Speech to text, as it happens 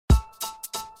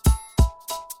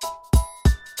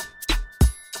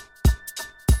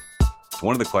So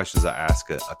one of the questions I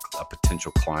ask a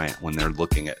potential client when they're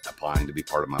looking at applying to be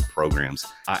part of my programs,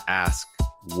 I ask,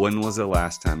 when was the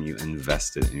last time you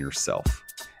invested in yourself?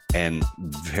 And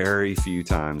very few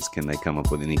times can they come up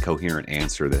with any coherent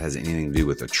answer that has anything to do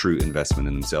with a true investment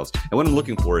in themselves. And what I'm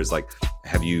looking for is like,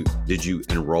 did you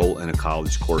enroll in a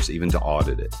college course even to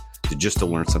audit it? Just to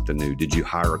learn something new? Did you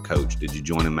hire a coach? Did you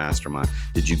join a mastermind?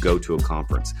 Did you go to a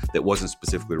conference that wasn't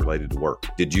specifically related to work?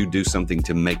 Did you do something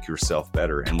to make yourself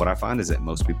better? And what I find is that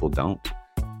most people don't.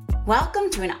 Welcome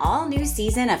to an all-new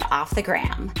season of Off the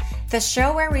Gram, the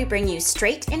show where we bring you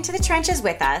straight into the trenches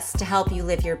with us to help you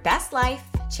live your best life,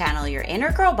 channel your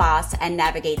inner girl boss, and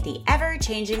navigate the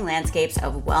ever-changing landscapes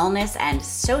of wellness and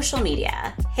social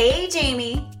media. Hey,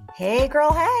 Jamie. Hey,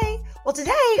 girl, hey. Well,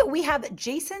 today we have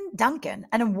Jason Duncan,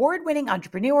 an award-winning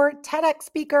entrepreneur, TEDx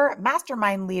speaker,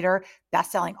 mastermind leader,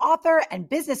 best-selling author, and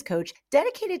business coach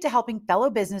dedicated to helping fellow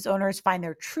business owners find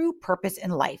their true purpose in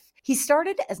life. He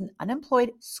started as an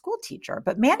unemployed school teacher,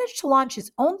 but managed to launch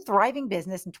his own thriving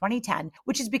business in 2010,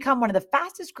 which has become one of the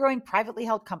fastest growing privately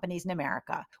held companies in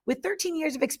America. With 13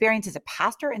 years of experience as a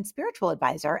pastor and spiritual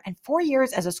advisor and 4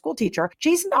 years as a school teacher,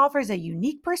 Jason offers a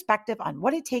unique perspective on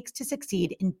what it takes to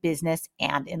succeed in business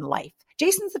and in life.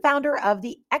 Jason's the founder of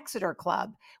the Exiter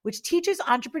Club, which teaches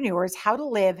entrepreneurs how to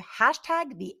live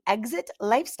 #the exit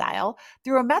lifestyle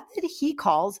through a method he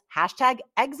calls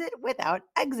 #exit without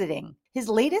exiting. His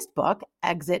latest book,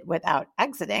 Exit Without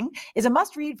Exiting, is a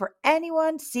must-read for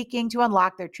anyone seeking to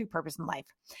unlock their true purpose in life.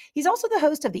 He's also the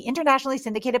host of the internationally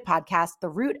syndicated podcast, The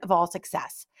Root of All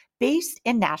Success. Based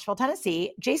in Nashville,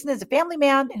 Tennessee, Jason is a family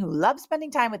man who loves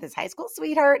spending time with his high school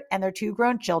sweetheart and their 2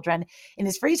 grown children. In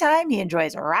his free time, he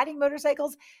enjoys riding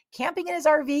motorcycles, camping in his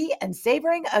RV, and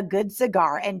savoring a good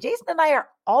cigar. And Jason and I are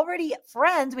already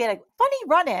friends. We had a funny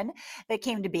run-in that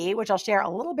came to be, which I'll share a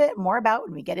little bit more about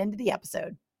when we get into the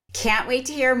episode. Can't wait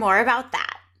to hear more about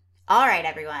that. All right,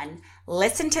 everyone,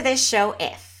 listen to this show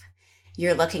if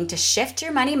you're looking to shift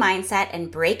your money mindset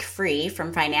and break free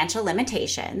from financial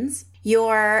limitations.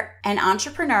 You're an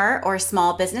entrepreneur or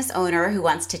small business owner who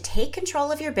wants to take control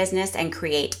of your business and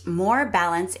create more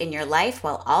balance in your life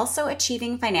while also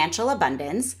achieving financial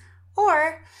abundance.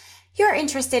 Or you're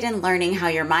interested in learning how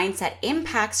your mindset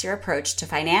impacts your approach to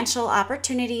financial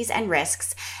opportunities and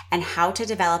risks and how to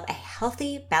develop a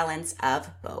healthy balance of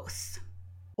both.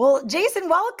 Well, Jason,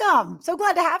 welcome. So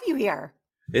glad to have you here.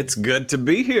 It's good to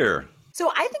be here. So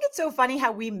I think it's so funny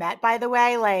how we met, by the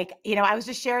way. I was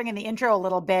just sharing in the intro a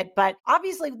little bit, but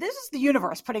obviously this is the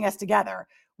universe putting us together.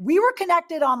 We were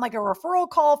connected on like a referral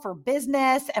call for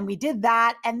business, and we did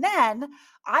that. And then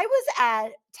I was at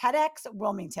TEDx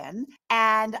Wilmington,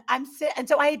 and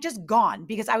so I had just gone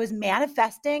because I was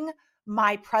manifesting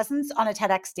my presence on a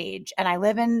TEDx stage. And I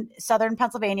live in Southern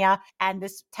Pennsylvania, and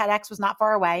this TEDx was not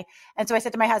far away. And so I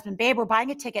said to my husband, babe, we're buying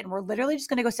a ticket and we're literally just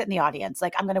going to go sit in the audience.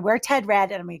 Like, I'm going to wear TED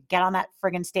Red and I'm going to get on that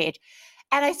friggin' stage.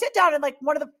 And I sit down, and like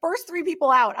one of the first 3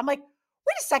 people out, I'm like,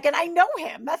 wait a second, I know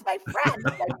him. That's my friend.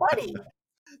 That's my buddy.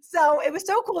 So it was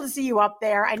so cool to see you up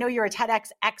there. I know you're a TEDx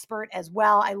expert as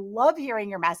well. I love hearing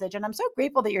your message, and I'm so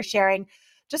grateful that you're sharing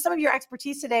just some of your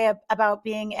expertise today about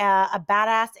being a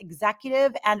badass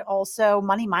executive and also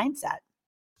money mindset.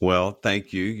 Well,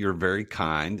 thank you. You're very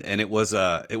kind. And it was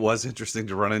interesting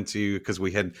to run into you because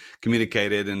we had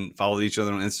communicated and followed each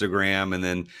other on Instagram. And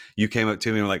then you came up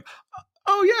to me and were like,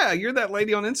 oh yeah, you're that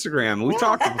lady on Instagram. We've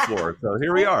talked before. So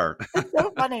here we are. It's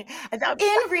so funny. In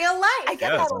real life. I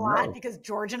get that a lot because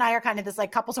George and I are kind of this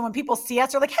like couple. So when people see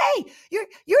us, they're like, hey, you're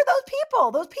those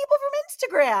people from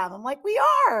Instagram. I'm like, we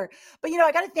are. But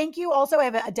I got to thank you. Also, I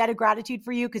have a debt of gratitude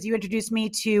for you because you introduced me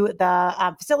to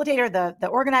the facilitator, the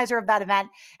organizer of that event.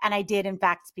 And I did in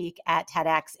fact speak at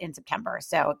TEDx in September.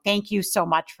 So thank you so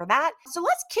much for that. So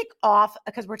let's kick off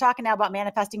because we're talking now about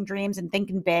manifesting dreams and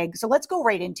thinking big. So let's go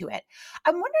right into it.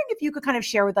 I'm wondering if you could kind of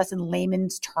share with us in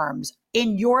layman's terms,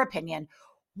 in your opinion,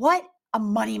 what a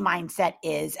money mindset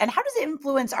is and how does it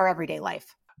influence our everyday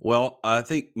life? Well, I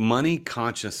think money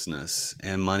consciousness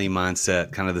and money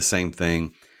mindset, kind of the same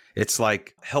thing. It's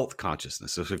like health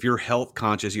consciousness. So if you're health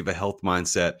conscious, you have a health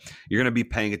mindset, you're going to be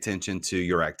paying attention to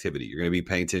your activity. You're going to be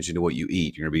paying attention to what you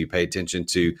eat. You're going to be paying attention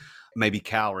to maybe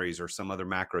calories or some other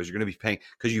macros. You're going to be paying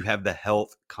because you have the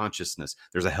health consciousness.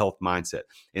 There's a health mindset,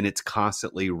 and it's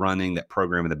constantly running that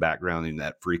program in the background, and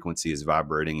that frequency is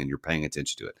vibrating and you're paying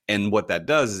attention to it. And what that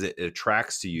does is it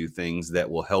attracts to you things that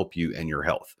will help you in your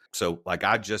health. So like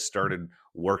I just started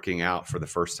working out for the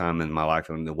first time in my life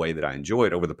in the way that I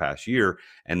enjoyed over the past year.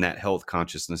 And that health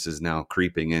consciousness is now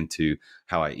creeping into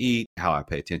how I eat, how I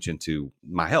pay attention to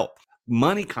my health.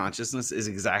 Money consciousness is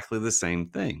exactly the same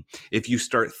thing. If you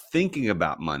start thinking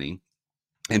about money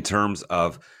in terms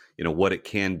of, what it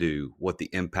can do, what the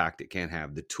impact it can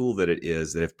have, the tool that it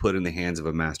is that if put in the hands of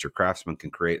a master craftsman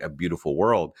can create a beautiful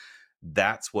world.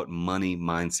 That's what money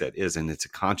mindset is. And it's a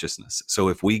consciousness. So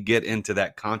if we get into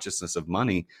that consciousness of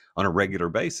money on a regular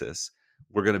basis,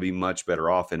 we're going to be much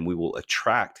better off, and we will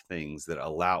attract things that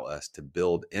allow us to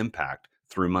build impact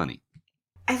through money.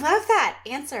 I love that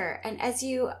answer. And as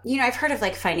I've heard of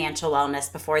like financial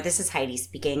wellness before. This is Heidi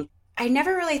speaking. I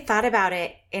never really thought about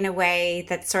it in a way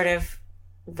that sort of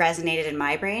resonated in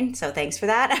my brain. So thanks for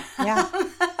that. Yeah.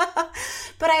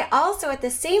 But I also at the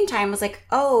same time was like,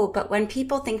 oh, but when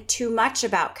people think too much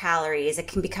about calories, it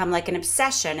can become like an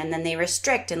obsession and then they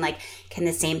restrict. And like, can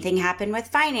the same thing happen with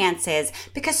finances?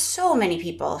 Because so many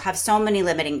people have so many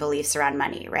limiting beliefs around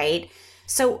money, right?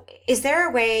 So is there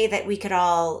a way that we could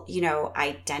all,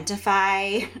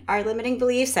 identify our limiting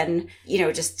beliefs and,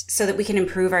 just so that we can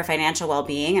improve our financial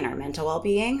well-being and our mental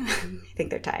well-being? I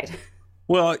think they're tied.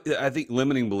 Well, I think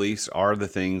limiting beliefs are the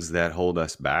things that hold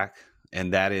us back.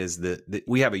 And that is that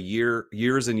we have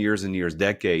years and years and years,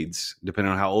 decades,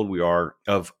 depending on how old we are,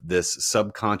 of this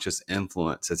subconscious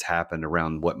influence that's happened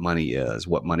around what money is,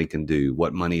 what money can do,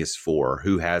 what money is for,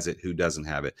 who has it, who doesn't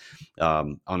have it.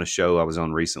 On a show I was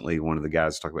on recently, one of the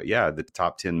guys talked about, the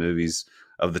top 10 movies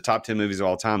of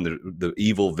all time, the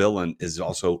evil villain is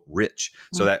also rich.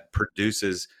 So that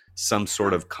produces some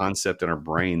sort of concept in our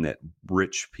brain that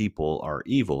rich people are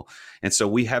evil. And so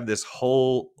we have this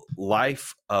whole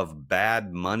life of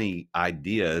bad money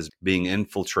ideas being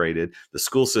infiltrated. The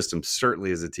school system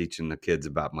certainly isn't teaching the kids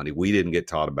about money. We didn't get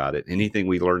taught about it. Anything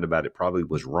we learned about it probably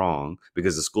was wrong,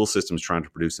 because the school system is trying to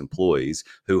produce employees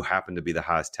who happen to be the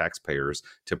highest taxpayers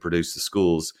to produce the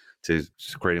schools, to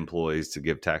create employees, to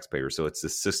give taxpayers. So it's the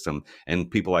system.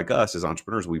 And people like us as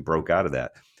entrepreneurs, we broke out of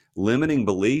that. Limiting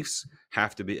beliefs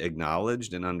have to be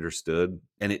acknowledged and understood.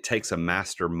 And it takes a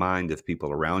mastermind of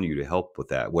people around you to help with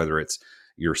that, whether it's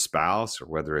your spouse or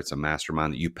whether it's a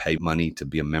mastermind that you pay money to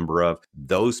be a member of.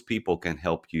 Those people can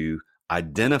help you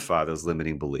identify those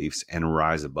limiting beliefs and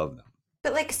rise above them.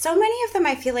 But like so many of them,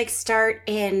 I feel like start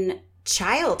in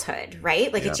childhood,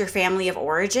 right? Like It's your family of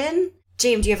origin.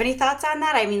 James, do you have any thoughts on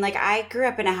that? I mean, like I grew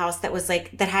up in a house that was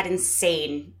like, that had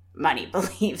insane money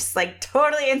beliefs, like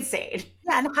totally insane.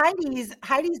 Yeah, and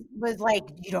Heidi's was like,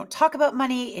 you don't talk about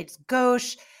money, it's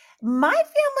gauche. My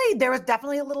family, there was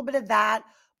definitely a little bit of that,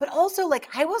 but also like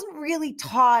I wasn't really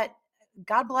taught.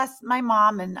 God bless my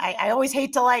mom, and I always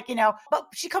hate to but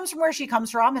she comes from where she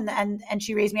comes from, and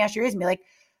she raised me as she raised me. Like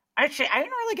actually, I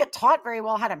didn't really get taught very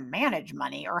well how to manage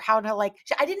money or how to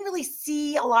I didn't really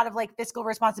see a lot of fiscal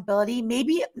responsibility.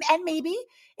 Maybe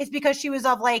it's because she was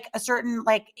of a certain,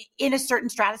 in a certain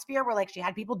stratosphere where she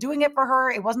had people doing it for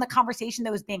her. It wasn't a conversation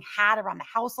that was being had around the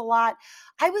house a lot.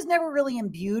 I was never really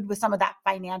imbued with some of that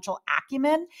financial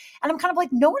acumen. And I'm kind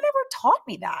of no one ever taught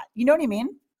me that. You know what I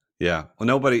mean? Yeah.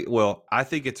 I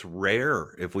think it's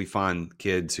rare if we find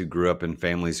kids who grew up in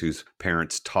families whose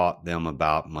parents taught them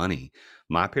about money.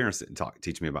 My parents didn't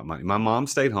teach me about money. My mom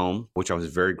stayed home, which I was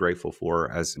very grateful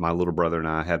for, as my little brother and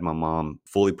I had my mom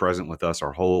fully present with us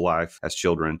our whole life as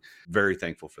children. Very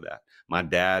thankful for that. My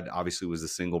dad obviously was the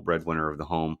single breadwinner of the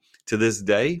home. To this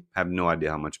day, I have no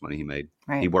idea how much money he made.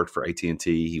 Right. He worked for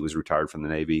AT&T. He was retired from the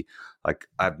Navy. I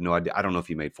have no idea. I don't know if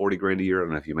he made 40 grand a year. I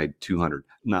don't know if he made 200.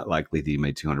 Not likely that he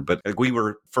made 200, but we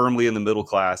were firmly in the middle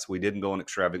class. We didn't go on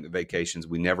extravagant vacations.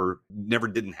 We never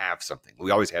didn't have something.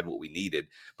 We always had what we needed,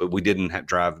 but we didn't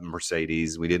drive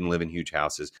Mercedes. We didn't live in huge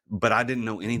houses, but I didn't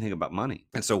know anything about money.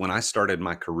 And so when I started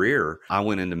my career, I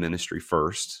went into ministry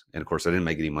first. And of course I didn't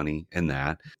make any money in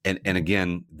that. And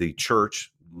again, the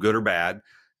church, good or bad,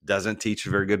 doesn't teach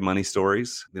very good money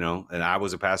stories, and I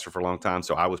was a pastor for a long time,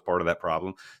 so I was part of that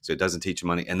problem. So it doesn't teach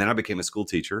money. And then I became a school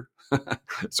teacher.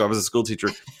 So I was a school teacher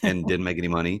and didn't make any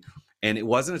money. And it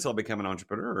wasn't until I became an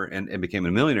entrepreneur and became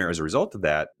a millionaire as a result of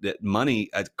that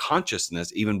money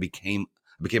consciousness even became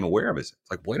aware of it. It's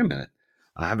like, wait a minute,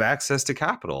 I have access to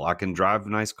capital. I can drive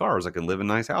nice cars. I can live in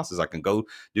nice houses. I can go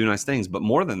do nice things. But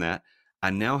more than that,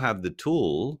 I now have the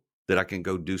tool that I can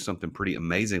go do something pretty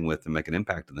amazing with and make an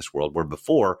impact in this world, where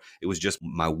before it was just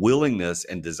my willingness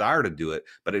and desire to do it,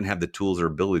 but I didn't have the tools or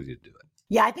ability to do it.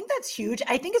 Yeah, I think that's huge.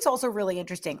 I think it's also really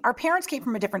interesting. Our parents came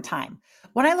from a different time.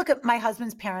 When I look at my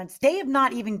husband's parents, they have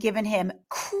not even given him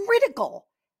critical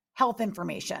health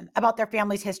information about their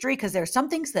family's history, because there are some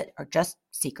things that are just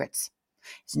secrets.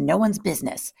 It's no one's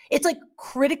business. It's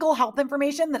critical health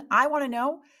information that I want to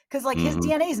know, because his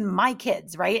DNA is in my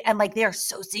kids, right? And they're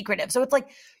so secretive. So it's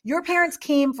your parents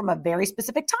came from a very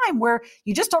specific time where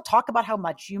you just don't talk about how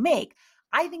much you make.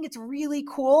 I think it's really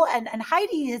cool. And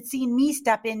Heidi has seen me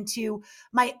step into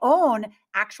my own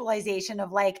actualization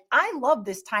of like, I love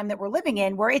this time that we're living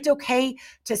in where it's okay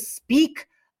to speak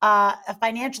a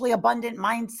financially abundant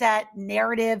mindset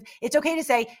narrative. It's okay to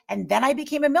say, and then I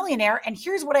became a millionaire. And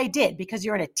here's what I did, because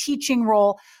you're in a teaching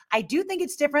role. I do think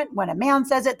it's different when a man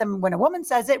says it than when a woman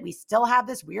says it. We still have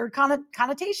this weird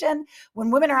connotation when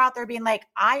women are out there being like,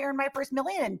 I earned my first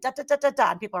million and da, da, da, da,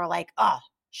 da. And people are like, oh,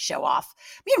 show off.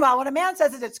 Meanwhile, when a man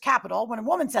says it, it's capital. When a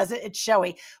woman says it, it's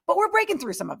showy. But we're breaking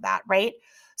through some of that, right?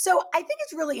 So I think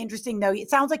it's really interesting, though. It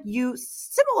sounds like you,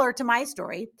 similar to my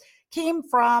story, came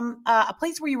from a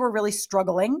place where you were really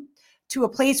struggling to a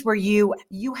place where you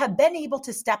have been able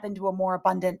to step into a more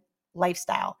abundant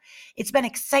lifestyle. It's been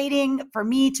exciting for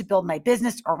me to build my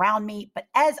business around me, but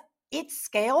as it's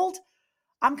scaled,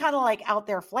 I'm kind of like out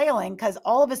there flailing because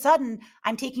all of a sudden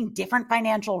I'm taking different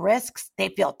financial risks. They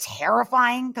feel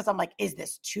terrifying because I'm like, is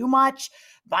this too much?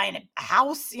 Buying a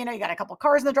house, you got a couple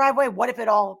cars in the driveway. What if it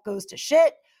all goes to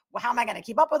shit? Well, how am I going to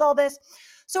keep up with all this?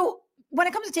 So when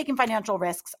it comes to taking financial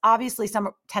risks, obviously some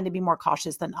tend to be more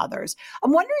cautious than others.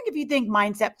 I'm wondering if you think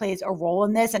mindset plays a role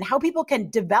in this and how people can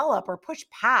develop or push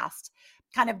past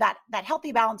kind of that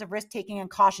healthy balance of risk taking and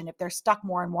caution if they're stuck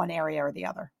more in one area or the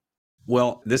other.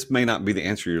 Well, this may not be the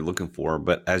answer you're looking for,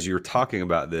 but as you're talking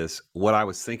about this, what I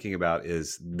was thinking about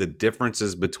is the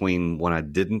differences between when I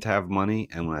didn't have money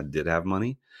and when I did have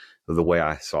money, the way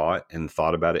I saw it and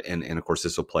thought about it. And of course,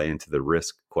 this will play into the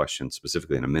risk question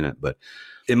specifically in a minute. But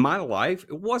in my life,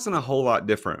 it wasn't a whole lot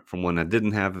different from when I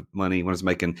didn't have money, when I was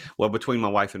making, well, between my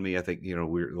wife and me, I think,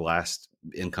 we're the last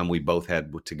income we both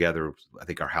had together, I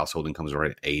think our household income was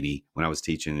right at 80 when I was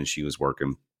teaching and she was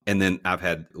working. And then I've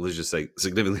had, let's just say,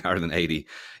 significantly higher than 80.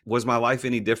 Was my life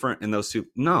any different in those two?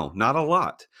 No, not a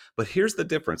lot. But here's the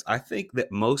difference. I think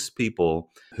that most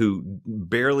people who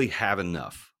barely have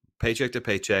enough, paycheck to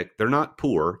paycheck, they're not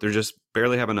poor, they're just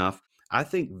barely have enough. I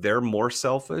think they're more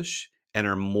selfish and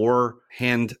are more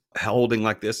hand holding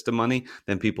like this to money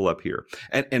than people up here.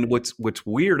 And what's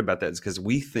weird about that is because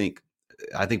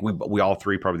I think we all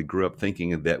three probably grew up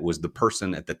thinking that was the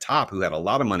person at the top who had a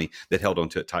lot of money that held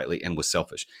onto it tightly and was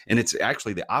selfish. And it's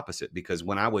actually the opposite, because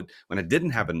when I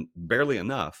didn't have barely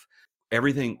enough,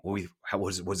 everything, what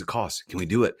does it cost? Can we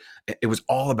do it? It was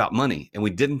all about money. And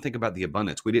we didn't think about the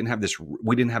abundance. We didn't have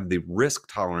the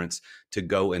risk tolerance to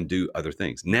go and do other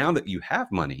things. Now that you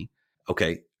have money,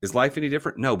 okay, is life any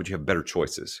different? No, but you have better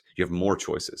choices. You have more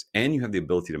choices, and you have the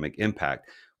ability to make impact,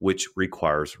 which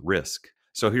requires risk.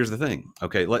 So here's the thing.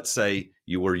 Okay, let's say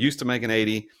you were used to making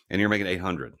 80 and you're making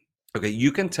 800. Okay,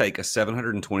 you can take a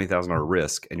 $720,000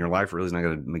 risk and your life really is not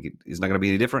going to be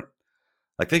any different.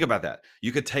 Like, think about that.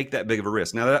 You could take that big of a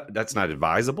risk. Now, that's not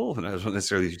advisable. Not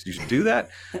necessarily you should do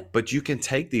that, but you can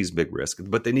take these big risks,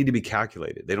 but they need to be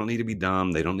calculated. They don't need to be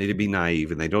dumb. They don't need to be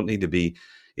naive, and they don't need to be,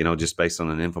 just based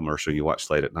on an infomercial you watch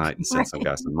late at night and send some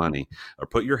guy some money, or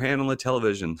put your hand on the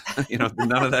television.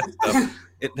 None of that stuff.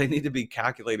 They need to be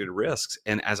calculated risks.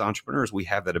 And as entrepreneurs, we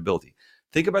have that ability.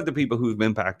 Think about the people who've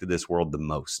impacted this world the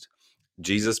most.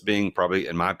 Jesus being probably,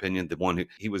 in my opinion, the one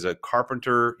he was a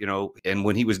carpenter, and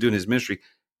when he was doing his ministry,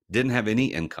 didn't have any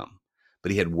income,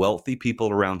 but he had wealthy people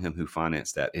around him who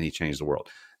financed that, and he changed the world.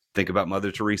 Think about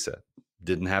Mother Teresa.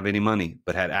 Didn't have any money,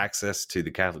 but had access to the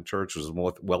Catholic Church, was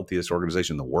the wealthiest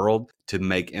organization in the world, to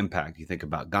make impact. You think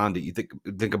about Gandhi, you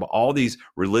think about all these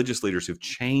religious leaders who've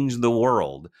changed the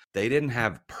world. They didn't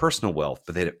have personal wealth,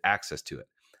 but they had access to it.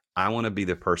 I want to be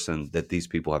the person that these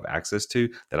people have access to,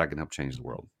 that I can help change the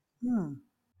world.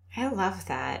 I love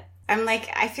that.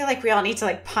 I feel like we all need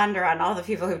to ponder on all the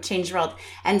people who've changed the world.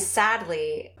 And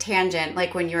sadly, tangent,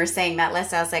 when you were saying that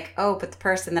list, I was like, oh, but the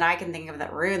person that I can think of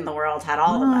that ruined the world had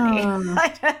all the money.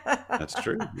 That's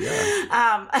true.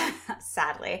 Yeah.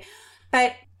 Sadly.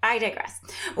 But I digress.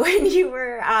 When you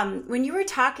were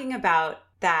talking about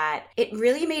that, it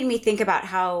really made me think about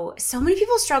how so many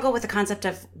people struggle with the concept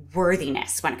of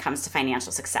worthiness when it comes to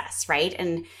financial success, right?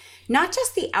 And not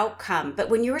just the outcome, but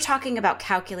when you were talking about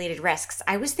calculated risks,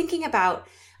 I was thinking about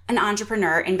an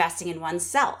entrepreneur investing in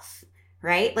oneself,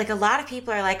 right? A lot of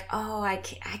people are like, oh, I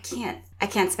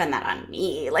can't spend that on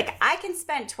me. I can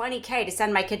spend $20K to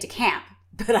send my kid to camp,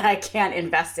 but I can't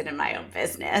invest it in my own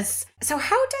business. So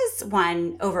how does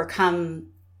one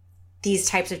overcome these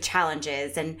types of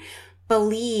challenges and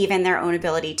believe in their own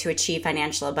ability to achieve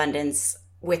financial abundance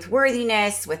with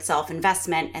worthiness, with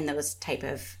self-investment, and those type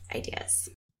of ideas?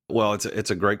 Well,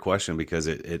 it's a great question because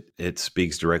it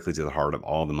speaks directly to the heart of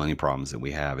all the money problems that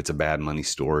we have. It's a bad money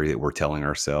story that we're telling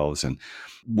ourselves, and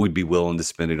we'd be willing to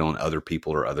spend it on other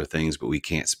people or other things, but we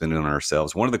can't spend it on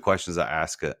ourselves. One of the questions I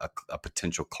ask a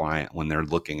potential client when they're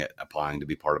looking at applying to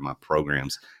be part of my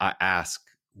programs, I ask,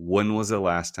 when was the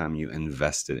last time you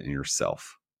invested in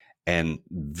yourself? And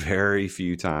very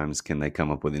few times can they come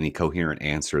up with any coherent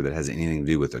answer that has anything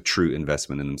to do with a true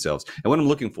investment in themselves. And what I'm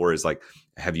looking for is like,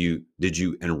 did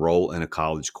you enroll in a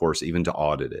college course even to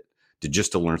audit it?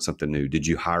 Just to learn something new? Did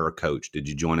you hire a coach? Did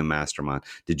you join a mastermind?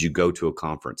 Did you go to a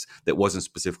conference that wasn't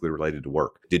specifically related to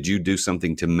work? Did you do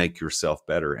something to make yourself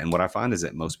better? And what I find is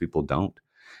that most people don't.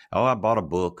 Oh, I bought a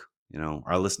book, or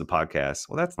I listen to podcasts.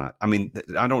 Well, that's not, I mean,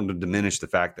 I don't diminish the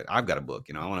fact that I've got a book,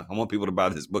 I want people to buy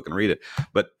this book and read it,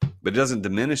 but it doesn't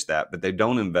diminish that, but they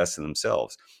don't invest in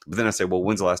themselves. But then I say, well,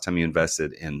 when's the last time you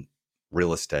invested in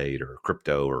real estate or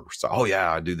crypto or, oh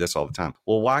yeah, I do this all the time.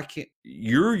 Well, why can't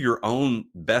you're your own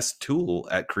best tool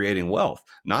at creating wealth,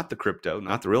 not the crypto,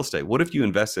 not the real estate. What if you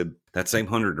invested that same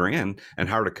 $100,000 and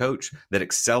hired a coach that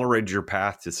accelerated your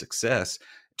path to success,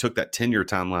 took that 10-year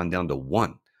timeline down to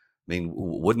one? I mean,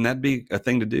 wouldn't that be a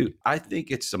thing to do? I think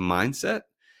it's a mindset.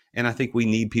 And I think we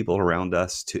need people around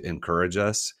us to encourage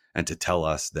us and to tell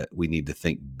us that we need to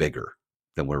think bigger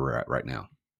than where we're at right now.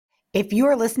 If you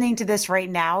are listening to this right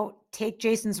now, take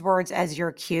Jason's words as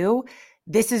your cue.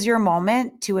 This is your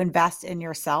moment to invest in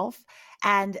yourself.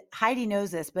 And Heidi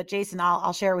knows this, but Jason,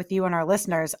 I'll share with you and our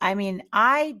listeners. I mean,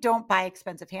 I don't buy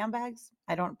expensive handbags.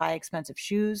 I don't buy expensive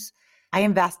shoes. I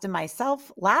invest in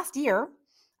myself. Last year,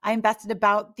 I invested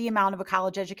about the amount of a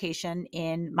college education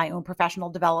in my own professional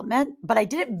development, but I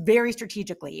did it very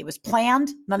strategically. It was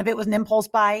planned. None of it was an impulse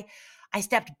buy. I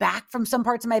stepped back from some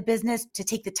parts of my business to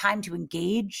take the time to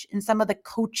engage in some of the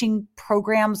coaching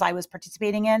programs I was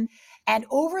participating in. And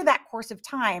over that course of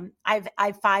time, I've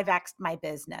 5x'd my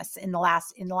business in the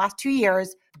last 2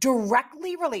 years,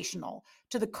 directly relational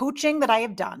to the coaching that I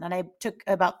have done. And I took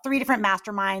about 3 different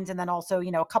masterminds and then also,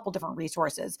 a couple different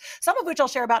resources, some of which I'll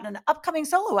share about in an upcoming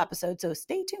solo episode. So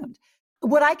stay tuned.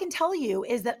 What I can tell you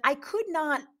is that I could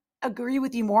not agree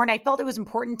with you more. And I felt it was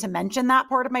important to mention that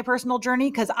part of my personal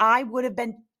journey because I would have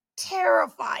been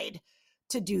terrified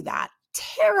to do that.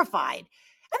 Terrified.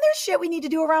 And there's shit we need to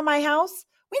do around my house.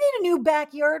 We need a new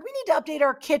backyard. We need to update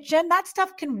our kitchen. That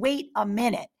stuff can wait a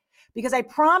minute because I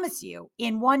promise you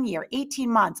in 1 year, 18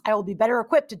 months, I will be better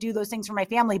equipped to do those things for my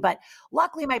family. But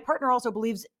luckily, my partner also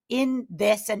believes in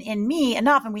this and in me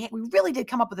enough. And we really did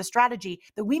come up with a strategy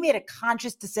that we made a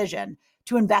conscious decision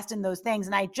to invest in those things.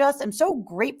 And I just am so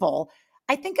grateful.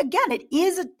 I think, again, it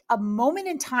is a moment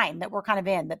in time that we're kind of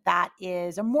in, that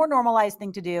is a more normalized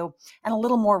thing to do and a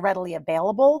little more readily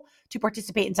available to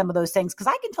participate in some of those things. Because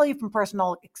I can tell you from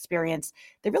personal experience,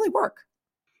 they really work.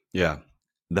 Yeah.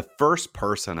 The first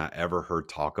person I ever heard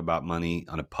talk about money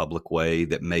on a public way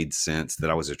that made sense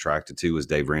that I was attracted to was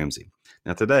Dave Ramsey.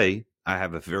 Now, today, I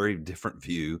have a very different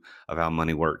view of how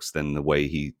money works than the way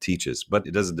he teaches, but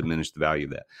it doesn't diminish the value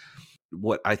of that.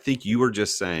 What I think you were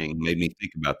just saying made me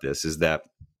think about this is that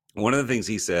one of the things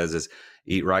he says is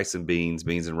eat rice and beans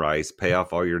and rice, pay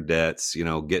off all your debts,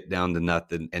 get down to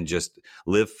nothing and just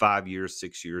live 5 years,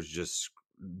 6 years, just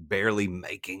barely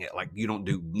making it. Like you don't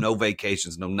do no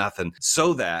vacations, no nothing,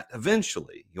 so that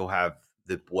eventually you'll have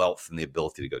the wealth and the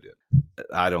ability to go do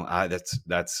it.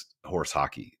 That's horse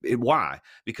hockey. Why?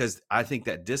 Because I think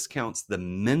that discounts the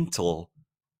mental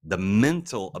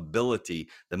ability,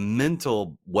 the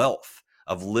mental wealth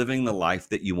of living the life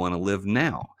that you want to live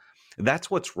now.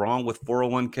 That's what's wrong with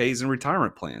 401ks and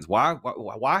retirement plans.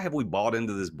 Why have we bought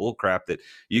into this bullcrap that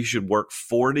you should work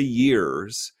 40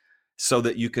 years so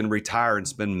that you can retire and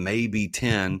spend maybe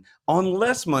 10 on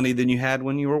less money than you had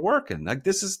when you were working? Like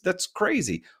that's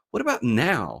crazy. What about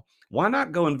now? Why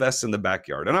not go invest in the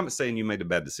backyard? And I'm not saying you made a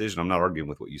bad decision. I'm not arguing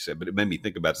with what you said, but it made me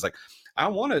think about it. It's like, I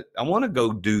want to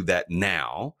go do that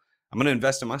now. I'm going to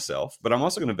invest in myself, but I'm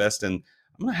also going to invest in,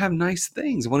 I'm going to have nice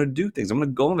things. I want to do things. I'm going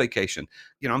to go on vacation.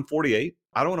 I'm 48.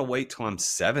 I don't want to wait till I'm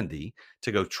 70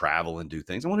 to go travel and do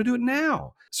things. I want to do it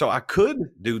now. So I could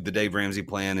do the Dave Ramsey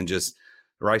plan and just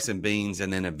rice and beans.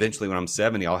 And then eventually when I'm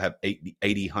 70, I'll have $80,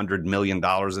 $100 million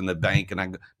in the bank.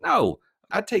 And no,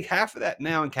 I'd take half of that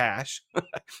now in cash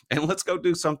and let's go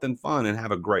do something fun and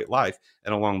have a great life.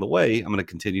 And along the way, I'm going to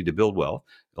continue to build wealth.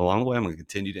 Along the way, I'm going to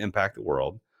continue to impact the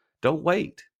world. Don't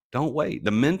wait.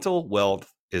 The mental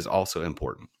wealth is also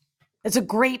important. It's a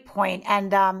great point.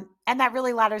 And that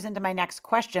really ladders into my next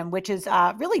question, which is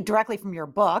really directly from your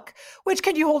book, which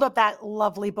could you hold up that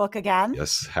lovely book again?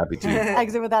 Yes, happy to.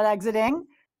 Exit Without Exiting,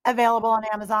 available on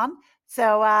Amazon.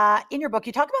 So in your book,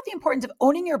 you talk about the importance of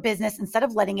owning your business instead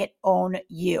of letting it own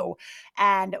you.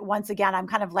 And once again, I'm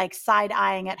kind of like side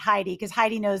eyeing at Heidi because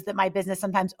Heidi knows that my business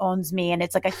sometimes owns me and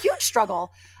it's like a huge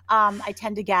struggle. I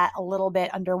tend to get a little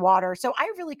bit underwater. So I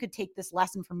really could take this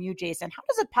lesson from you, Jason. How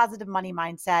does a positive money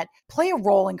mindset play a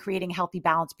role in creating a healthy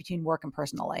balance between work and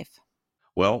personal life?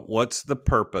 Well, what's the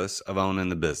purpose of owning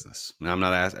the business? Now, I'm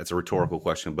not asking, it's a rhetorical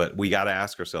question, but we got to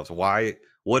ask ourselves,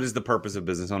 what is the purpose of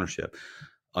business ownership?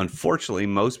 Unfortunately,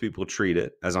 most people treat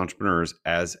it as entrepreneurs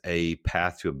as a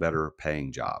path to a better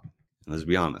paying job. And let's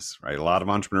be honest, right? A lot of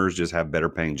entrepreneurs just have better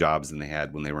paying jobs than they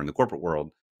had when they were in the corporate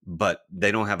world, but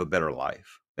they don't have a better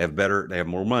life. They have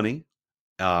more money,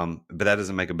 but that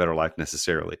doesn't make a better life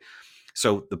necessarily.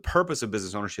 So the purpose of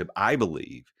business ownership, I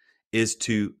believe, is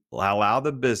to allow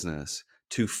the business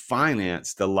to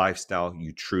finance the lifestyle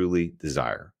you truly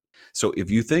desire. So if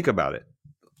you think about it,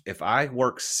 if I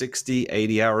work 60,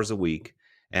 80 hours a week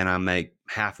and I make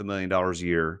 $500,000 a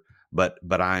year, but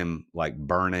I'm like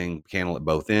burning candle at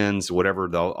both ends, whatever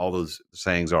all those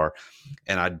sayings are,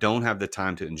 and I don't have the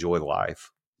time to enjoy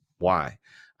life, why?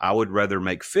 I would rather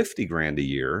make 50 grand a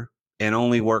year and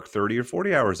only work 30 or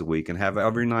 40 hours a week and have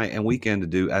every night and weekend to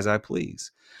do as I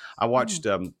please. I watched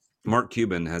Mark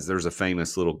Cuban there's a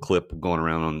famous little clip going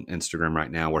around on Instagram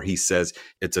right now where he says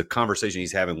it's a conversation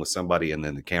he's having with somebody and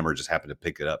then the camera just happened to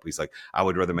pick it up. He's like, I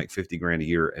would rather make 50 grand a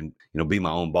year and, be my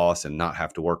own boss and not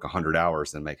have to work 100 hours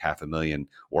than make $500,000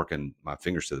 working my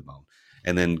fingers to the bone.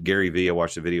 And then Gary Vee, I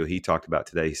watched a video he talked about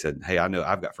today. He said, hey, I know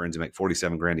I've got friends who make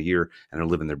 47 grand a year and are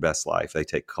living their best life. They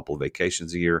take a couple of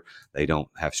vacations a year. They don't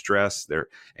have stress.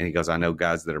 And he goes, I know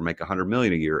guys that are make 100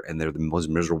 million a year and they're the most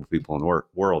miserable people in the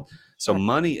world. So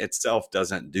money itself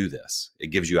doesn't do this. It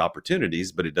gives you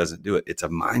opportunities, but it doesn't do it. It's a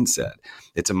mindset.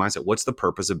 What's the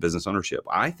purpose of business ownership?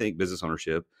 I think business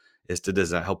ownership is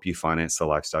to help you finance the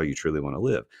lifestyle you truly want to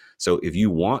live. So if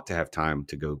you want to have time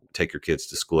to go take your kids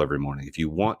to school every morning, if you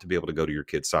want to be able to go to your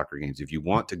kids' soccer games, if you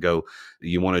want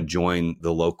to join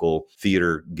the local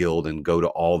theater guild and go to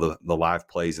all the live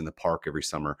plays in the park every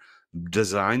summer,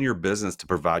 design your business to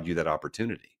provide you that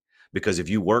opportunity. Because if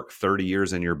you work 30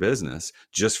 years in your business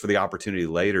just for the opportunity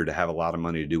later to have a lot of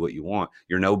money to do what you want,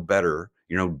 you're no better,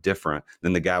 you're no different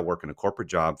than the guy working a corporate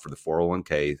job for the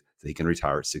 401k that he can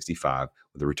retire at 65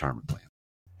 with a retirement plan.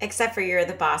 Except for you're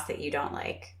the boss that you don't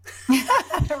like.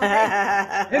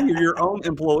 And you're your own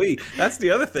employee. That's the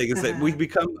other thing is that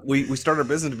we start our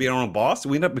business to be our own boss.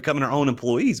 We end up becoming our own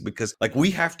employees because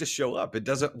we have to show up. It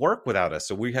doesn't work without us.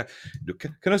 So we have,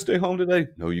 can I stay home today?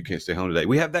 No, you can't stay home today.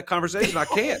 We have that conversation. I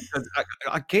can't.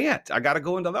 I can't. I got to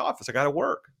go into the office. I got to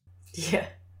work. Yeah,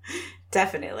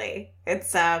 definitely.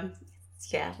 It's,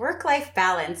 work-life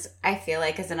balance, I feel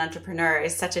like as an entrepreneur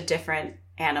is such a different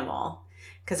animal.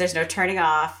 Because there's no turning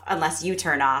off unless you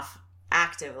turn off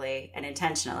actively and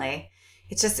intentionally.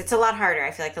 It's a lot harder.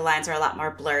 I feel like the lines are a lot more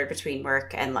blurred between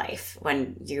work and life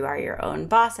when you are your own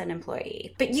boss and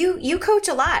employee. But you coach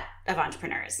a lot of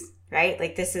entrepreneurs, right?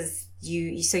 Like this is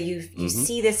you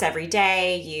see this every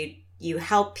day. You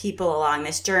help people along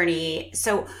this journey.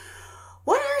 So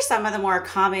what are some of the more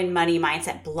common money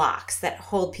mindset blocks that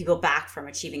hold people back from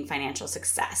achieving financial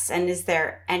success? And is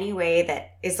there any way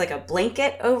that is like a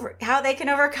blanket over how they can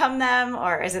overcome them,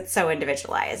 or is it so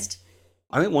individualized?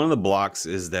 I think one of the blocks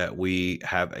is that we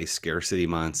have a scarcity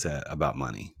mindset about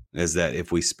money, is that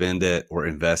if we spend it or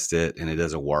invest it and it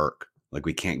doesn't work, like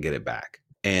we can't get it back.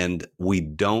 And we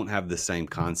don't have the same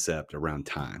concept around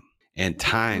time. And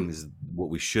time is what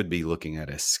we should be looking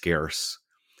at as scarce.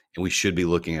 And we should be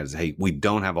looking at as, hey, we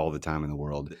don't have all the time in the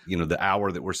world. The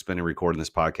hour that we're spending recording this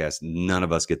podcast, none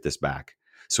of us get this back.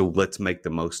 So let's make the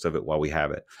most of it while we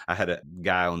have it. I had a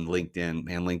guy on LinkedIn,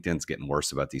 man, LinkedIn's getting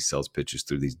worse about these sales pitches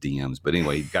through these DMs. But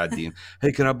anyway, he got DM,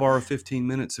 hey, can I borrow 15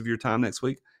 minutes of your time next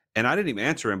week? And I didn't even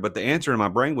answer him, but the answer in my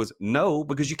brain was no,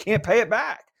 because you can't pay it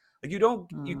back. Like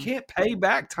you can't pay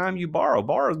back time you borrow.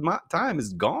 Borrowed time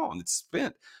is gone. It's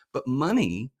spent. But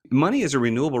money is a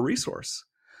renewable resource.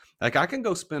 Like I can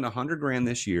go spend 100 grand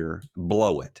this year,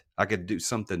 blow it. I could do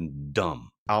something dumb.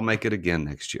 I'll make it again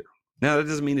next year. Now that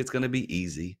doesn't mean it's going to be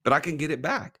easy, but I can get it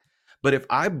back. But if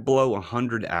I blow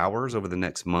 100 hours over the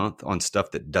next month on stuff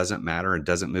that doesn't matter and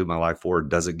doesn't move my life forward,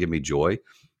 doesn't give me joy,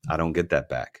 I don't get that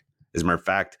back. As a matter of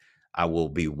fact, I will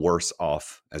be worse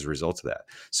off as a result of that.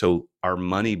 So our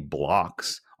money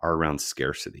blocks are around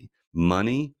scarcity.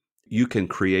 Money, you can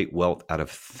create wealth out of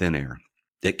thin air.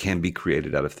 It can be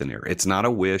created out of thin air. It's not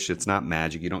a wish. It's not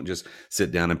magic. You don't just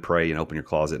sit down and pray and open your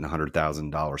closet and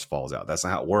 $100,000 falls out. That's not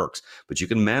how it works. But you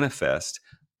can manifest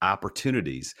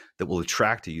opportunities that will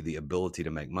attract to you the ability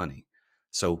to make money.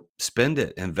 So spend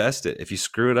it, invest it. If you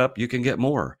screw it up, you can get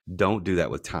more. Don't do that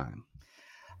with time.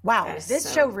 Wow, That is this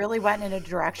so show cool. really went in a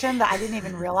direction that I didn't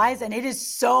even realize, and it is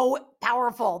so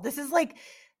powerful.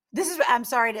 I'm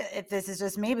sorry if this is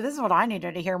just me, but this is what I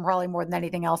needed to hear probably more than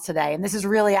anything else today. And this is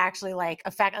really actually like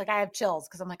a fact, like I have chills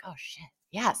because I'm like, oh shit.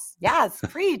 Yes,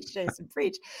 preach, Jason,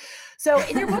 preach. So,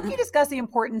 in your book, you discuss the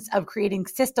importance of creating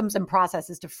systems and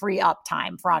processes to free up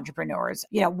time for entrepreneurs.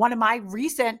 One of my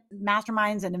recent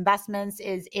masterminds and investments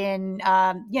is in,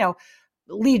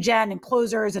 lead gen and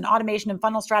closers and automation and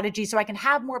funnel strategy, so I can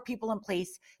have more people in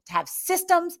place to have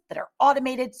systems that are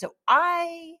automated so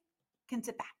I can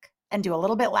sit back and do a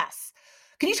little bit less.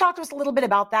 Can you talk to us a little bit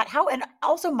about that? How, and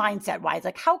also mindset wise,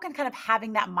 like how can kind of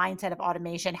having that mindset of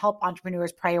automation help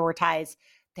entrepreneurs prioritize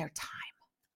their time?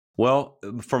 Well,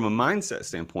 from a mindset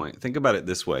standpoint, think about it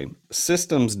this way.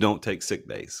 Systems don't take sick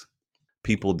days.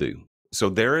 People do. So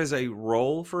there is a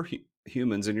role for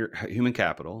humans in your human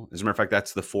capital. As a matter of fact,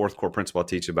 that's the fourth core principle I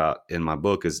teach about in my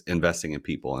book is investing in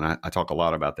people. And I talk a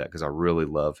lot about that because I really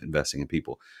love investing in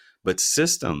people. But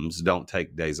systems don't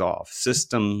take days off.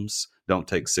 Systems don't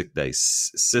take sick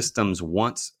days. Systems,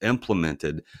 once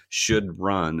implemented, should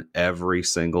run every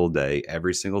single day,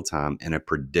 every single time in a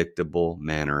predictable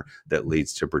manner that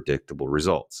leads to predictable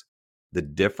results. The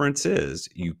difference is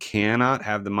you cannot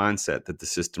have the mindset that the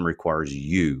system requires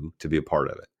you to be a part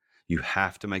of it. You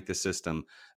have to make the system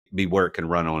be where it can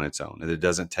run on its own. And it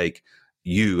doesn't take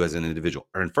you as an individual.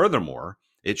 And furthermore,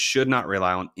 it should not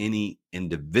rely on any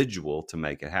individual to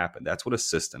make it happen. That's what a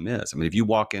system is. I mean, if you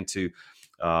walk into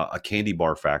a candy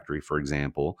bar factory, for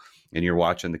example, and you're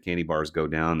watching the candy bars go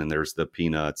down and there's the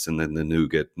peanuts and then the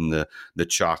nougat and the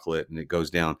chocolate and it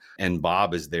goes down and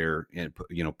Bob is there and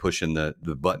pushing the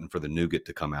button for the nougat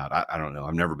to come out. I don't know.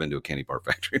 I've never been to a candy bar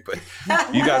factory, but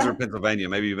you guys are in Pennsylvania.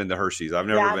 Maybe you've been to Hershey's. I've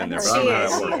never been there. But I don't know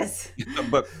how that works.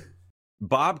 But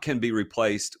Bob can be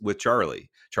replaced with Charlie.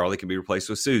 Charlie can be replaced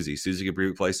with Susie. Susie can be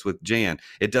replaced with Jan.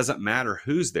 It doesn't matter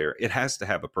who's there. It has to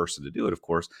have a person to do it, of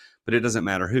course, but it doesn't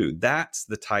matter who. That's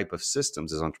the type of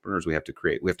systems as entrepreneurs we have to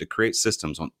create. We have to create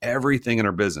systems on everything in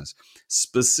our business,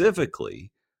 specifically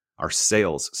our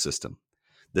sales system.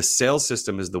 The sales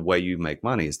system is the way you make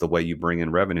money. It's the way you bring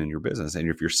in revenue in your business. And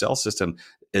if your sales system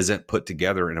isn't put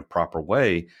together in a proper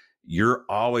way, you're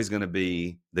always going to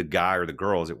be the guy or the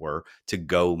girl, as it were, to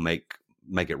go make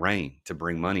it rain, to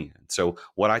bring money in. So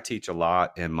what I teach a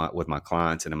lot with my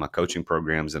clients and in my coaching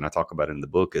programs, and I talk about it in the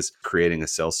book, is creating a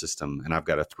sales system. And I've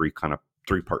got a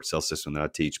three-part sales system that I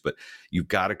teach, but you've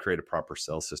got to create a proper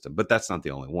sales system. But that's not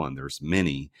the only one. There's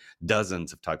many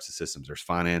dozens of types of systems. There's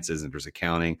finances and there's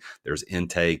accounting, there's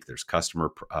intake, there's customer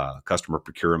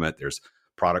procurement, there's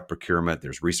product procurement,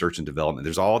 there's research and development.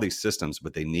 There's all these systems,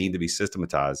 but they need to be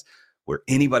systematized where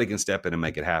anybody can step in and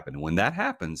make it happen. And when that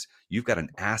happens, you've got an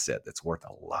asset that's worth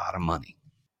a lot of money.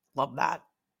 Love that.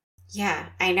 Yeah,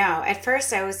 I know. At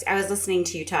first I was listening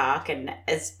to you talk, and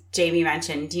as Jamie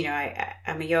mentioned,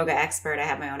 I'm a yoga expert. I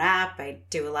have my own app. I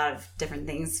do a lot of different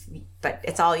things, but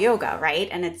it's all yoga, right?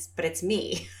 And it's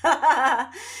me. And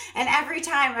every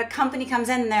time a company comes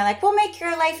in and they're like, we'll make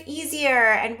your life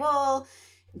easier and we'll,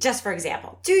 just for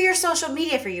example, do your social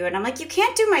media for you. And I'm like, you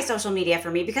can't do my social media for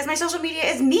me because my social media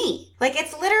is me. Like,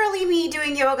 it's literally me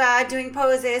doing yoga, doing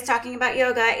poses, talking about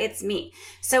yoga. It's me.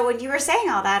 So when you were saying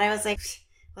all that, I was like,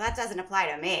 well, that doesn't apply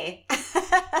to me.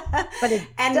 But it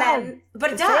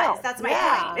does. That's my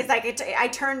point. It's like I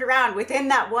turned around within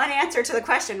that one answer to the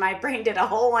question. My brain did a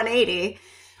whole 180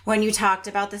 when you talked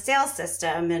about the sales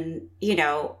system and,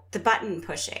 the button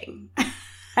pushing.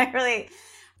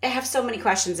 I have so many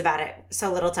questions about it,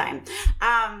 so little time.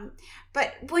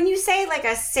 But when you say like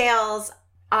a sales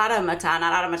automaton,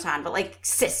 not automaton, but like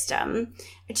system,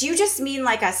 do you just mean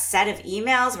like a set of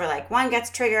emails where like one gets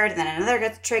triggered and then another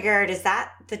gets triggered? Is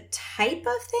that the type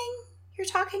of thing you're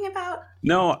talking about?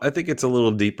 No, I think it's a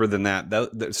little deeper than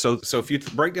that. So if you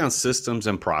break down systems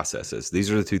and processes, these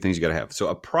are the two things you got to have. So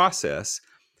a process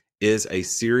is a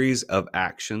series of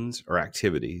actions or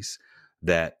activities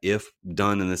that, if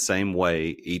done in the same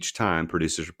way each time,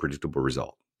 produces a predictable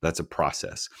result. That's a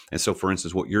process. And so, for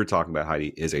instance, what you're talking about,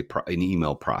 Heidi, is an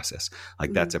email process.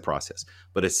 Like, that's a process.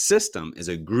 But a system is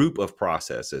a group of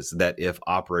processes that, if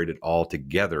operated all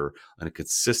together in a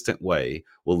consistent way,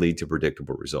 will lead to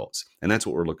predictable results. And that's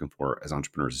what we're looking for as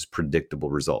entrepreneurs, is predictable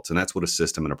results. And that's what a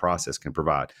system and a process can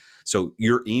provide. So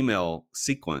your email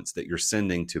sequence that you're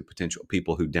sending to potential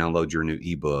people who download your new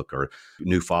ebook or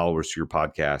new followers to your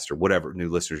podcast or whatever, new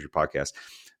listeners to your podcast,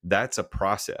 that's a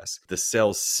process. The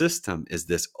sales system is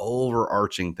this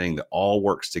overarching thing that all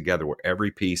works together, where every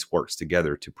piece works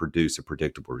together to produce a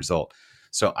predictable result.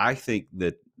 So I think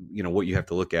that, what you have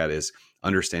to look at is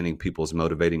understanding people's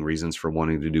motivating reasons for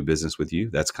wanting to do business with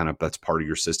you. That's part of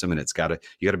your system. And you got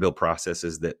to build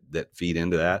processes that feed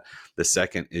into that. The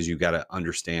second is you got to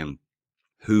understand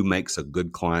who makes a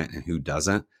good client and who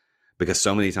doesn't. Because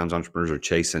so many times entrepreneurs are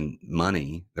chasing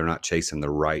money. They're not chasing the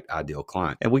right ideal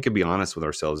client. And we could be honest with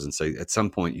ourselves and say, at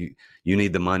some point, you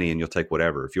need the money and you'll take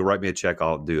whatever. If you'll write me a check,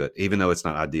 I'll do it, even though it's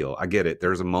not ideal. I get it.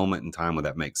 There's a moment in time when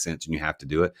that makes sense and you have to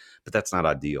do it, but that's not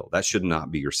ideal. That should not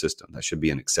be your system. That should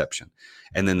be an exception.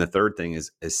 And then the third thing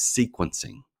is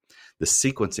sequencing. The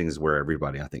sequencing is where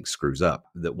everybody, I think, screws up.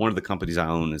 One of the companies I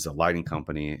own is a lighting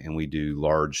company, and we do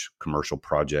large commercial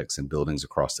projects in buildings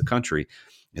across the country.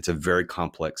 It's a very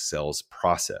complex sales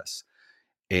process.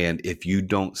 And if you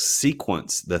don't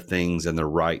sequence the things in the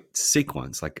right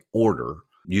sequence, like order,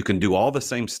 you can do all the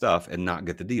same stuff and not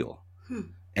get the deal.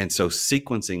 And so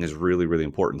sequencing is really, really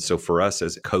important. So for us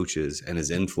as coaches and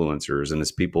as influencers and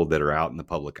as people that are out in the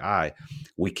public eye,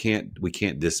 we can't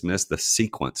dismiss the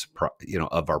sequence,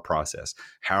 of our process.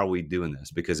 How are we doing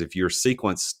this? Because if your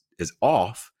sequence is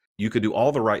off, you could do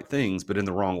all the right things, but in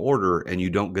the wrong order, and you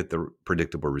don't get the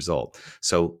predictable result.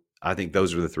 So I think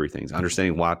those are the three things: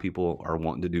 understanding why people are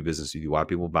wanting to do business with you, why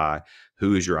people buy,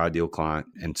 who is your ideal client,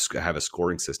 and have a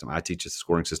scoring system. I teach a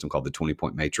scoring system called the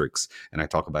 20-point matrix, and I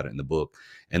talk about it in the book.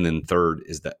 And then third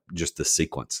is that just the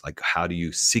sequence. Like, how do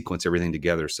you sequence everything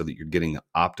together so that you're getting the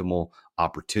optimal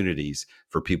opportunities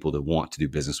for people to want to do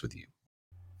business with you?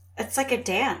 It's like a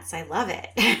dance. I love it.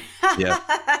 Yeah,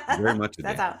 very much a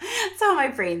dance. That's how my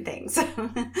brain thinks.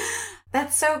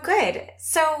 That's so good.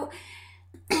 So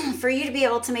for you to be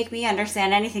able to make me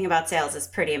understand anything about sales is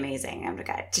pretty amazing. I'm the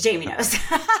guy. Jamie knows.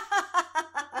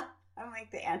 I'm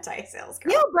like the anti-sales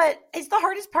girl. Yeah, but it's the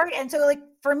hardest part. And so like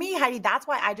for me, Heidi, that's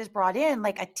why I just brought in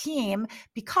like a team,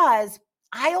 because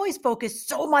I always focus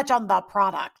so much on the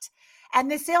product.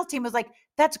 And this sales team was like,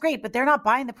 that's great, but they're not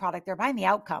buying the product. They're buying the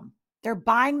outcome. They're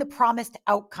buying the promised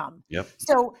outcome. Yep.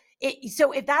 So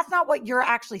if that's not what you're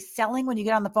actually selling when you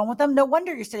get on the phone with them, no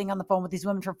wonder you're sitting on the phone with these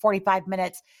women for 45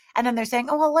 minutes. And then they're saying,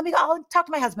 oh, well, I'll talk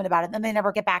to my husband about it. And then they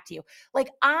never get back to you.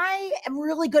 Like, I am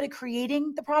really good at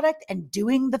creating the product and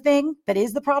doing the thing that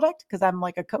is the product, because I'm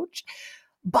like a coach.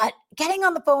 But getting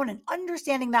on the phone and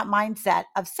understanding that mindset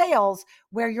of sales,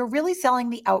 where you're really selling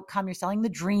the outcome, you're selling the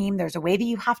dream. There's a way that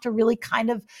you have to really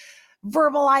kind of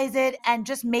verbalize it and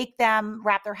just make them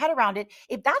wrap their head around it.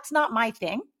 If that's not my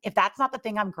thing, if that's not the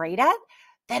thing I'm great at,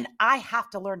 then I have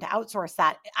to learn to outsource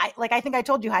that. I think I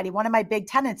told you, Heidi, one of my big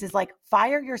tenets is like,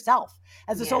 fire yourself.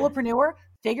 As a solopreneur,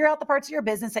 figure out the parts of your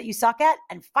business that you suck at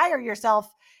and fire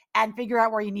yourself and figure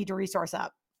out where you need to resource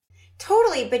up.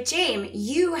 Totally. But James,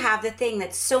 you have the thing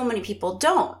that so many people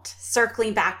don't.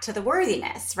 Circling back to the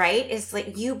worthiness, right? Is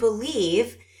like, you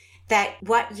believe that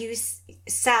what you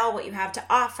sell, what you have to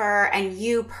offer, and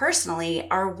you personally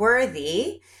are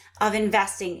worthy of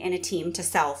investing in a team to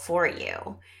sell for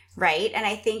you, right? And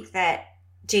I think that,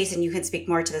 Jason, you can speak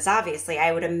more to this, obviously.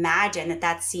 I would imagine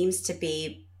that seems to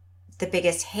be the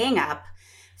biggest hang up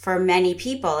for many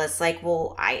people. It's like,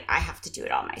 well, I have to do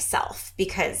it all myself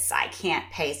because I can't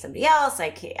pay somebody else.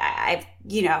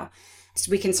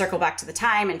 We can circle back to the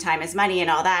time, and time is money and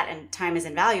all that, and time is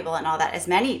invaluable and all that, as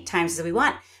many times as we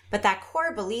want. But that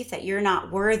core belief that you're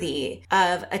not worthy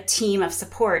of a team of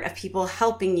support, of people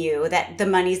helping you, that the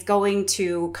money's going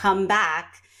to come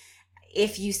back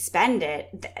if you spend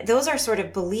it, those are sort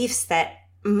of beliefs that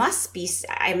must be,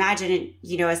 I imagine,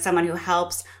 as someone who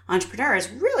helps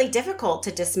entrepreneurs, really difficult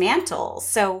to dismantle.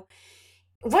 So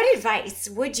what advice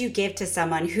would you give to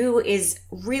someone who is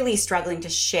really struggling to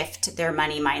shift their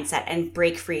money mindset and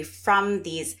break free from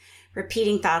these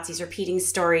repeating thoughts, these repeating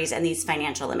stories, and these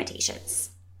financial limitations?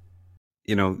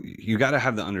 You got to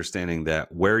have the understanding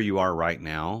that where you are right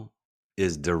now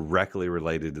is directly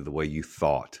related to the way you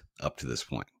thought up to this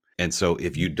point. And so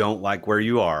if you don't like where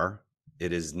you are,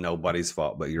 it is nobody's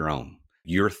fault but your own.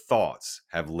 Your thoughts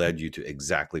have led you to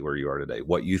exactly where you are today.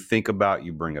 What you think about,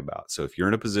 you bring about. So if you're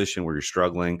in a position where you're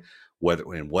struggling, whether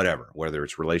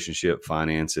it's relationship,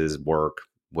 finances, work,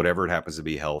 whatever it happens to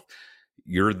be, health,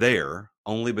 you're there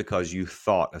only because you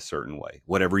thought a certain way,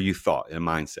 whatever you thought in a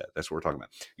mindset. That's what we're talking about.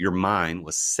 Your mind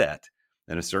was set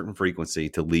in a certain frequency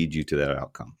to lead you to that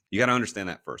outcome. You got to understand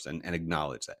that first and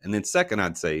acknowledge that. And then second,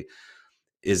 I'd say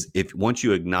is once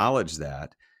you acknowledge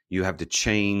that, you have to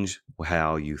change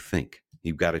how you think.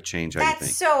 You've got to change how you think.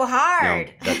 That's so hard.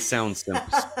 Now, that sounds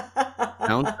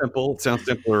simple. It sounds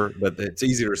simpler, but it's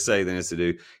easier to say than it is to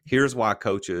do. Here's why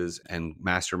coaches and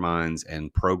masterminds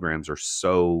and programs are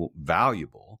so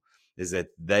valuable, is that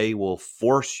they will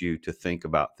force you to think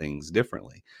about things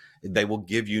differently. They will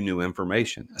give you new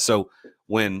information. So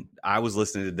when I was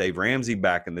listening to Dave Ramsey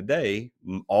back in the day,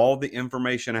 all the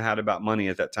information I had about money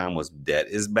at that time was debt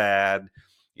is bad,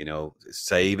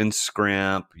 save and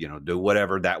scrimp, do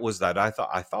whatever. That was that I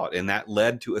thought, and that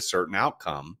led to a certain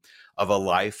outcome of a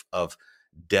life of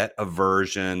debt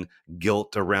aversion,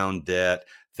 guilt around debt,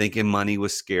 thinking money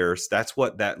was scarce. That's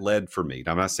what that led for me.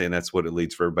 I'm not saying that's what it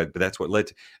leads for everybody, but that's what led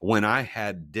to when I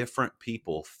had different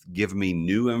people give me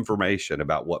new information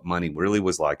about what money really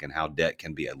was like and how debt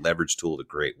can be a leverage tool to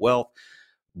create wealth.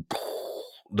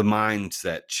 The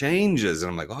mindset changes.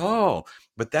 And I'm like, oh,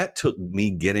 but that took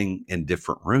me getting in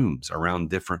different rooms around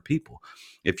different people.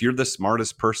 If you're the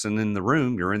smartest person in the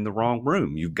room, you're in the wrong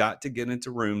room. You've got to get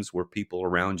into rooms where people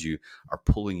around you are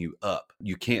pulling you up.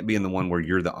 You can't be in the one where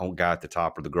you're the old guy at the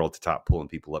top or the girl at the top pulling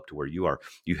people up to where you are.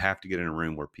 You have to get in a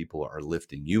room where people are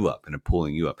lifting you up and are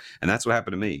pulling you up. And that's what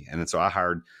happened to me. And so I've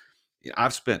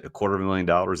spent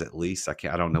 $250,000 at least. I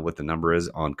don't know what the number is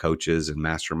on coaches and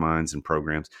masterminds and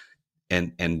programs.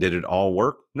 And did it all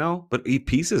work? No, but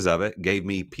pieces of it gave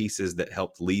me pieces that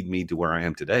helped lead me to where I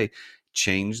am today.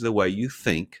 Change the way you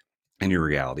think and your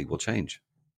reality will change.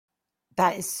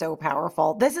 That is so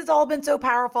powerful. This has all been so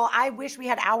powerful. I wish we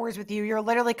had hours with you. You're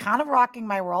literally kind of rocking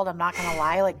my world. I'm not going to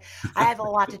lie. Like I have a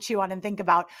lot to chew on and think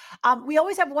about. We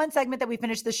always have one segment that we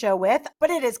finish the show with, but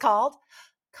it is called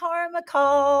Karma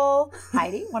Call.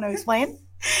 Heidi, want to explain?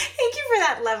 Thank you for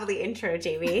that lovely intro,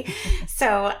 Jamie.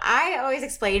 So I always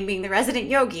explain, being the resident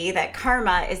yogi, that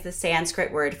karma is the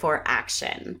Sanskrit word for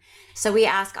action. So we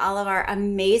ask all of our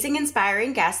amazing,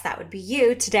 inspiring guests, that would be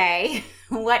you today,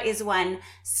 what is one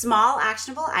small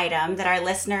actionable item that our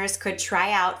listeners could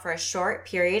try out for a short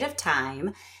period of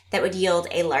time that would yield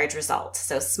a large result?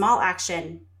 So small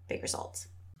action, big result.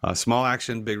 Small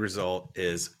action, big result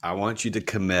is I want you to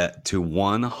commit to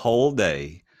one whole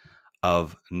day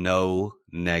of no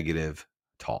negative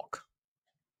talk.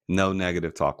 No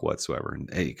negative talk whatsoever.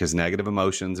 Because negative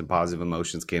emotions and positive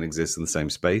emotions can't exist in the same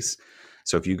space.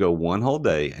 So if you go one whole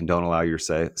day and don't allow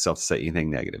yourself to say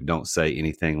anything negative, don't say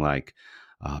anything like,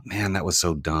 man, that was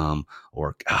so dumb,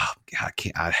 or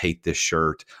I hate this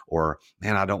shirt, or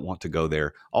man, I don't want to go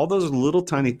there. All those little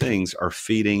tiny things are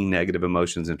feeding negative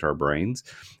emotions into our brains.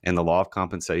 And the law of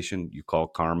compensation, you call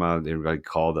karma, everybody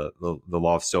call the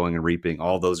law of sowing and reaping.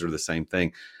 All those are the same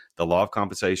thing. The law of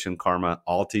compensation, karma,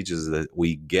 all teaches that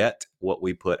we get what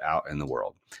we put out in the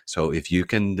world. So if you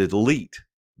can delete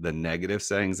the negative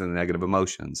sayings and the negative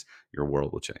emotions, your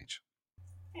world will change.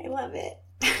 I love it.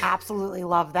 Absolutely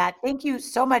love that. Thank you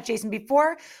so much, Jason.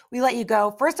 Before we let you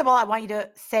go, first of all, I want you to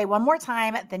say one more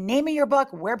time the name of your book,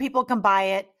 where people can buy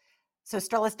it. So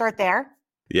let's start there.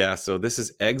 Yeah. So this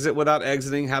is Exit Without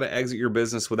Exiting, how to exit your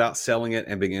business without selling it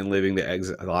and begin living the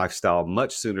exit lifestyle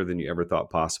much sooner than you ever thought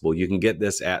possible. You can get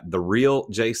this at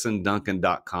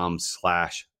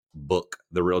therealjasonduncan.com/book,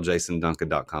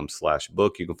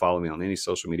 therealjasonduncan.com/book. You can follow me on any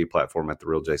social media platform at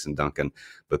therealjasonduncan,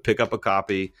 but pick up a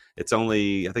copy. It's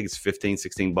only, I think it's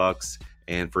 $15-16.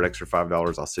 And for an extra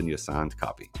 $5, I'll send you a signed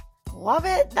copy. Love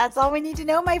it. That's all we need to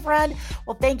know, my friend.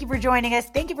 Well, thank you for joining us.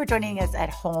 Thank you for joining us at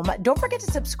home. Don't forget to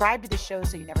subscribe to the show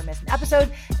so you never miss an episode.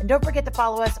 And don't forget to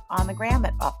follow us on the gram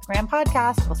at Off the Gram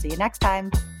Podcast. We'll see you next time.